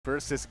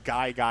versus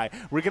GuyGuy.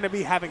 We're going to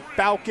be having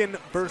Falcon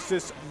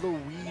versus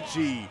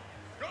Luigi.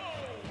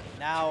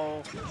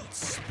 Now,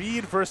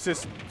 speed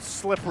versus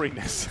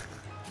slipperiness.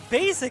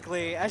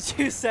 Basically, as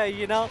you say,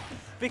 you know,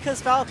 because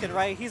Falcon,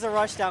 right, he's a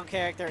rushdown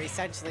character,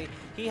 essentially.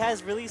 He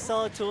has really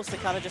solid tools to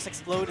kind of just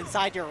explode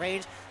inside your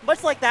range.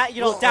 Much like that,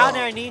 you know, down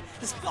there knee.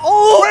 Just,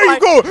 oh, where you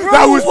go? Bro,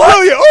 that was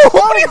brilliant.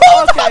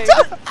 Oh, okay.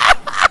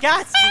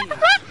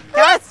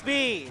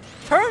 Gatsby,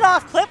 turn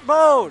off clip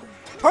mode.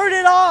 Turn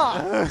it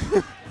off.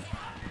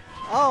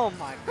 Oh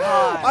my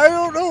God. I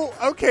don't know.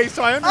 Okay,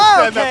 so I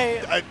understand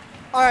that.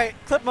 All right,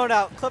 clip mode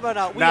out. Clip mode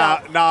out.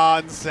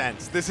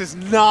 Nonsense. This is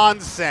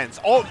nonsense.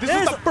 Oh, this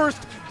is the first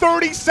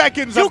 30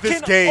 seconds of this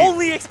game. You can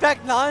only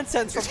expect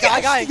nonsense from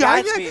GuyGuy and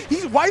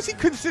Gatsby. Why is he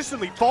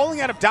consistently falling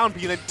out of down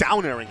B and then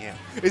down airing him?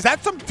 Is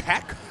that some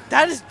tech?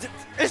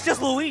 It's just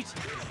Luigi.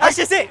 That's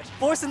just it.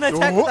 Forcing the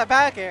tech with that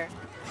back air.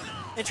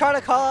 And trying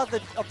to call out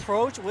the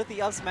approach with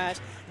the up smash.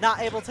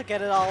 Not able to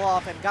get it all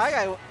off. And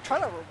GuyGuy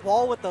trying to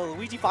wall with the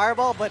Luigi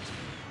fireball, but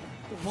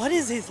what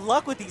is his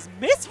luck with these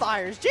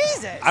misfires?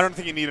 Jesus! I don't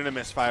think he needed a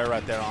misfire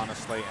right there,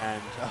 honestly.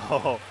 And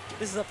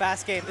this is a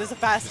fast game. This is a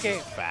fast game.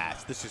 This is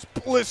fast. This is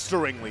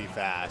blisteringly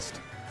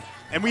fast.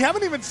 And we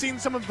haven't even seen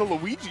some of the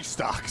Luigi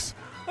stocks.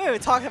 We haven't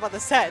even talking about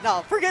the set.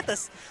 No, forget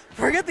this.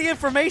 Forget the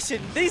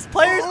information. These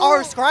players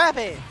are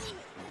scrapping.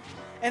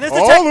 And there's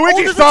a tech.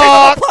 Luigi there's stock! A tech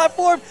on the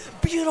platform.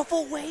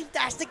 Beautiful wave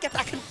dash to get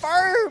that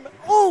confirm.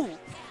 Ooh.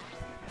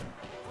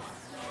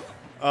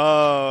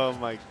 Oh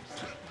my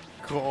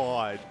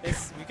God.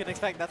 We can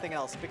expect nothing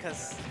else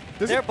because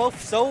they're both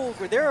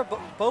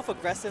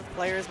aggressive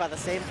players by the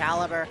same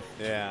caliber.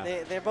 Yeah.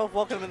 They're both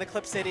welcome in the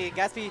Clip City.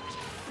 Gatsby.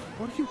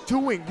 What are you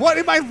doing? What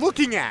am I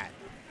looking at?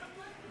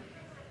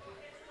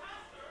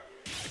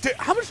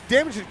 How much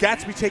damage did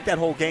Gatsby take that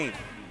whole game?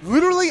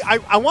 Literally,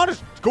 I want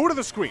to go to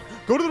the screen.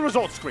 Go to the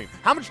results screen.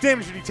 How much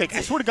damage did he take?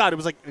 I swear to God, it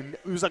was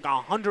like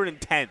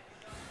 110.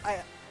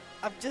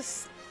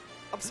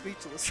 I'm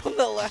speechless from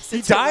the last.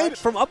 He died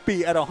from up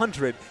B at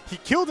 100. He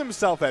killed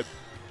himself at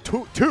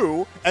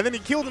 2, and then he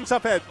killed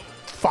himself at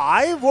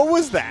 5. What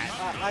was that?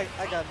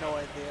 I got no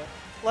idea.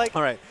 Like,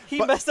 all right, he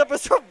messed up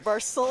his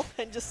reversal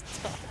and just.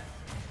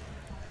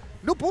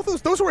 No, both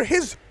of those were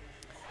his.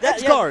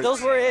 Yeah,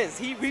 those were his.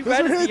 He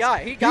read his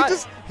DI. He got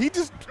it. He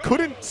just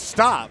couldn't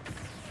stop.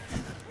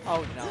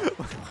 Oh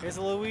no! Here's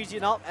a Luigi.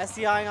 Nope,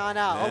 SDIing on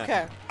out.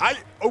 Yeah. Okay.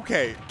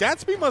 Okay.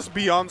 Gatsby must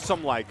be on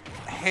some like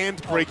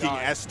hand-breaking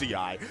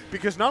SDI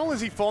because not only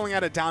is he falling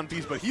out of down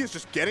Bs, but he is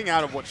just getting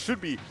out of what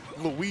should be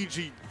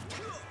Luigi.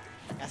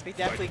 Gatsby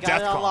definitely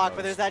got it unlocked,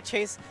 but there's that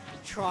chase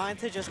trying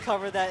to just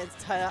cover that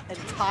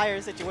entire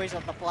situation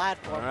on the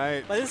platform. All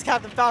right. But this is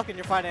Captain Falcon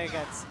you're fighting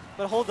against.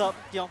 But hold up,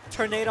 you know,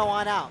 tornado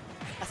on out.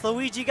 That's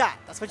Luigi got.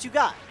 That's what you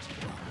got.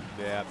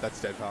 Yeah,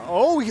 that's dead power.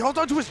 Oh, he held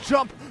on to his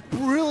jump.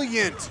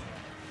 Brilliant.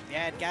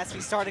 Yeah, and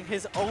Gatsby starting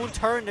his own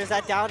turn. There's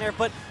that down air,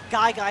 but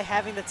GuyGuy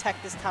having the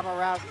tech this time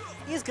around.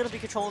 He's going to be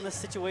controlling this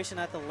situation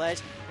at the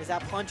ledge. There's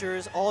that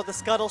plungers, all the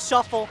scuttle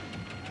shuffle,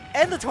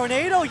 and the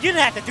tornado. You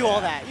didn't have to do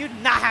all that. You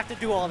did not have to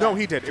do all that. No,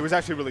 he did. It was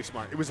actually really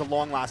smart. It was a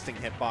long-lasting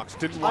hitbox.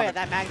 Didn't want yeah,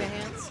 that Magna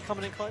hands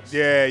coming in clutch.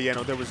 Yeah,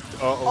 no, there was. Okay.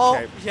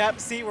 Oh, yep.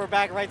 See, we're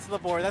back right to the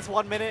board. That's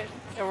 1 minute,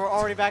 and we're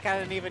already back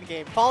at an even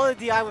game. Follow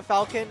the DI with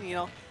Falcon. You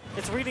know,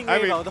 it's reading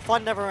Rainbow. The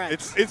fun never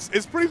ends.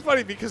 It's pretty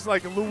funny because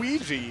like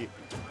Luigi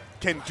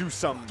can do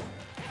some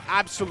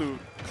absolute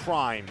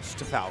crimes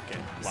to Falcon,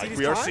 like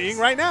we are seeing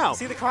right now.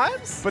 See the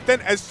crimes? But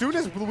then as soon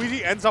as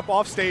Luigi ends up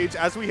off stage,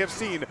 as we have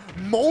seen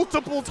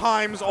multiple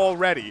times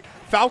already,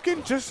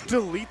 Falcon just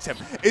deletes him.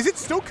 Is it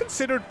still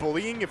considered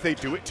bullying if they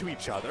do it to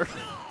each other?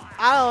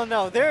 I don't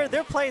know.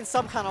 They're playing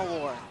some kind of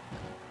war.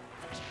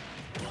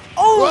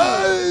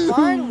 Oh!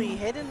 Finally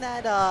hitting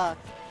that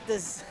the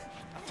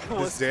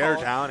Zair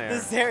down air.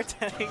 The Zair,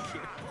 thank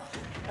you.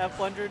 That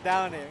plunger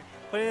down air.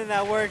 Putting in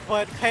that work,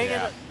 but hanging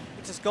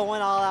just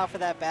going all out for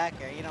that back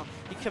air. You know,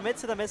 you commit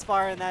to the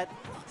misfire in that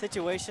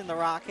situation, the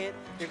rocket,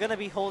 you're going to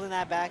be holding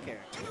that back air.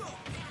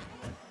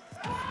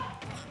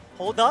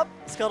 Hold up,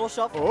 scuttle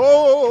shuffle.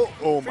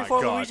 Oh my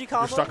God. Luigi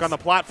You're stuck on the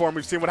platform.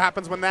 We've seen what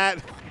happens when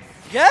that.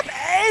 Yep,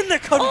 and the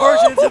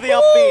conversion into the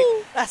up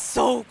B. That's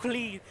so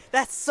clean.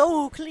 That's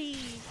so clean.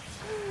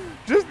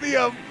 Just the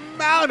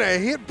amount of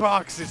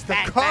hitboxes, the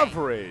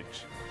coverage.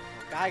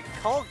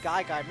 Call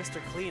GuyGuy Mr.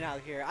 Clean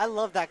out here. I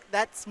love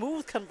that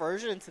smooth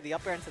conversion into the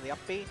up air into the up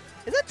B.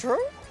 Is that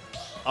true?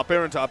 Up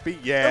air into up B?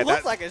 Yeah, it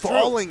looks like it's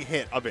falling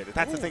hit of it.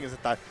 That's the thing, is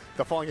that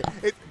the falling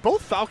hit.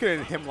 Both Falcon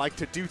and him like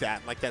to do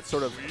that, like that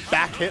sort of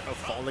back hit of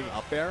falling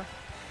up air.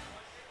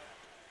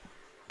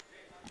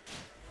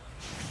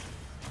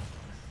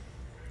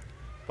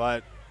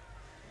 But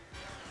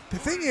the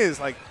thing is,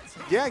 like,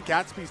 yeah,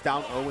 Gatsby's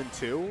down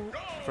 0-2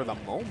 for the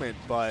moment,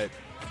 but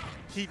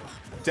he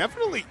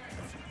definitely,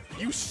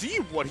 you see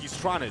what he's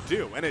trying to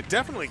do, and it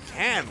definitely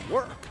can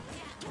work.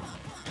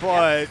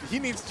 But he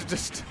needs to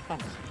just,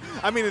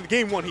 I mean, in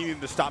game 1, he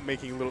needed to stop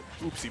making little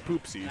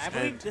oopsie-poopsies. I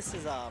believe this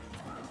is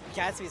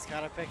Gatsby's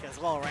kind of pick as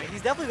well, right?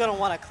 He's definitely going to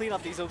want to clean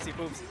up these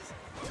oopsie-poopsies.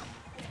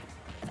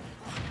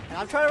 And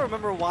I'm trying to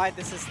remember why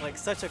this is like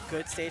such a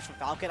good stage for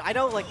Falcon. I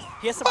know like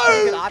he has some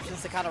pretty good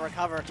options to kind of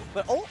recover,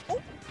 but oh.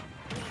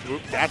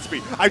 Oop,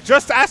 Gatsby. I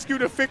just asked you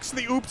to fix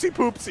the oopsie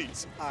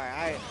poopsies.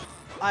 Alright,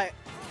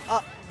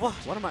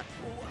 What am I?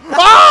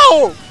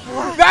 Oh!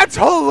 That's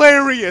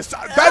hilarious.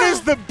 That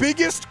is the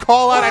biggest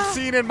call out I've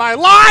seen in my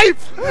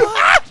life.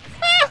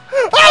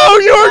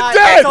 Oh, you're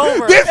dead.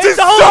 This is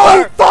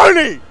so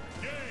funny.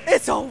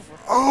 It's over.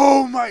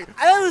 Oh my.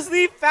 That was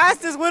the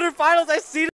fastest winter finals I've seen.